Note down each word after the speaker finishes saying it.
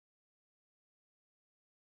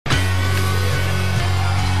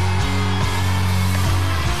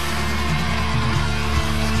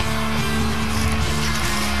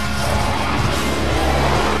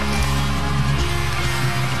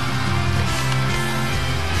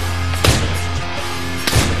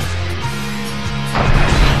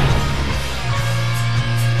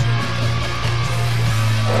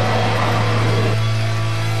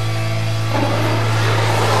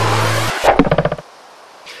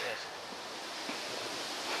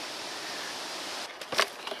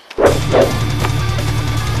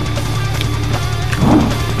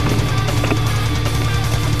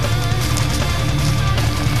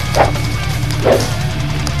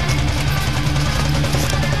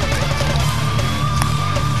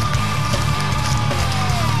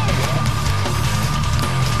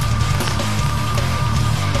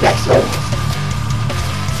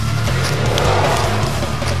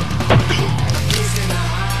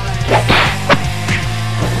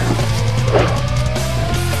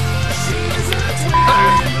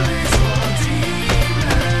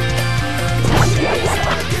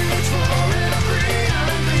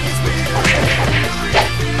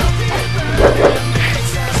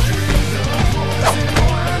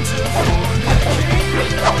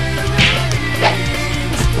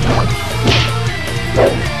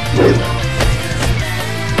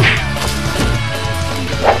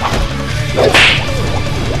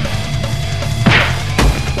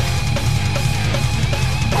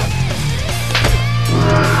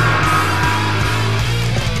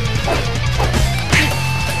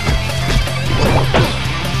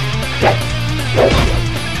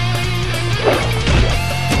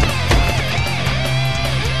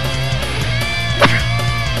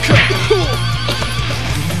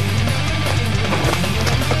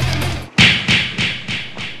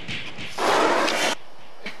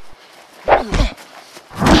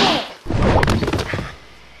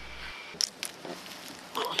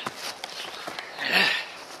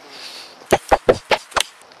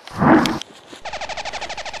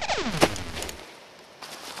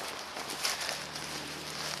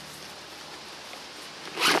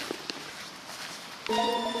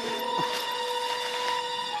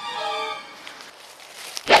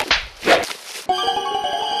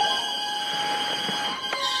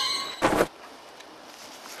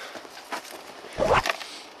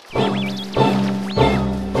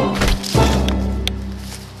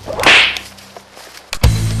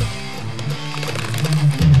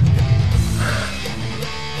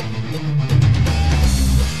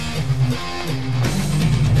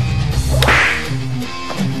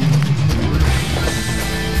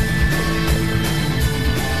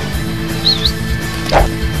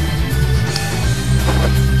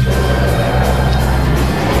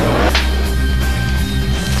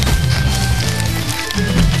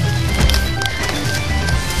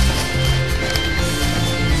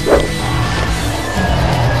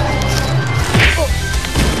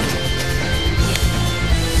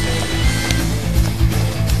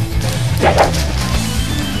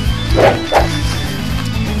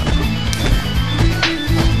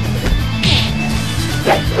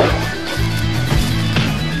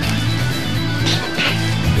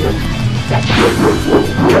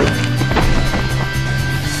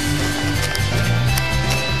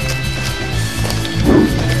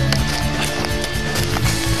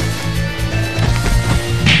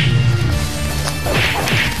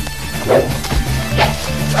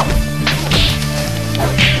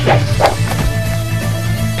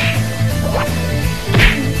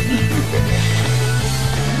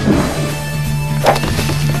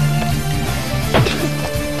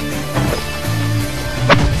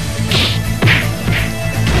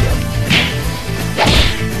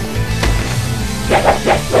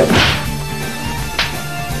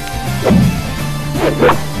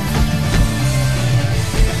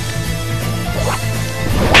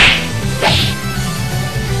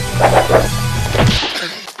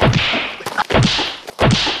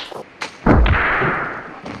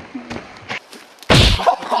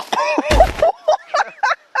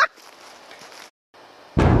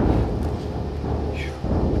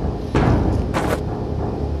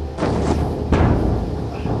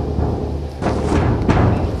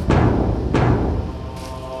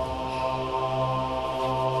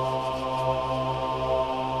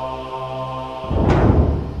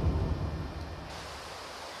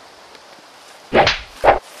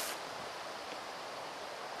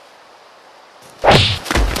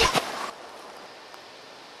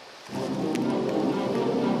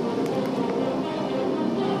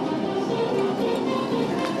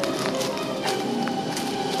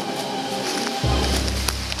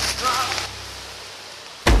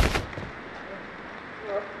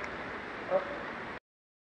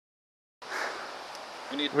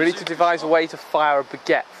We need to devise a way to fire a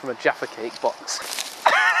baguette from a Jaffa cake box.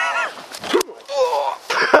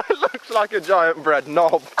 It looks like a giant bread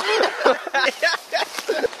knob.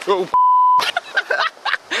 Oh.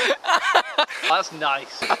 That's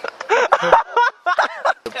nice.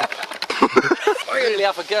 Really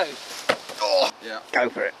have a go. Yeah. Go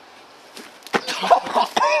for it.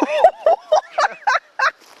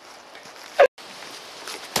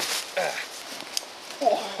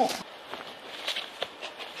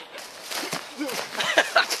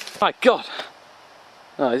 My God!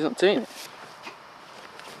 No, he's not doing it.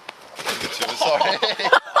 Sorry.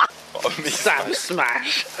 Sam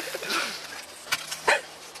smash.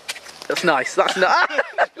 That's nice. That's nice.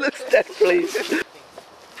 Looks dead pleased.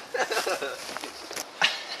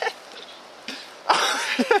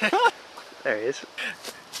 There he is.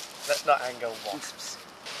 Let's not anger wasps.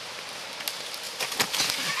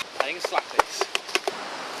 I can slap this.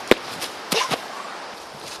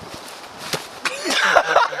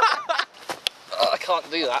 Oh, I can't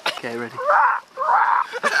do that. Okay, ready.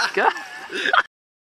 Go.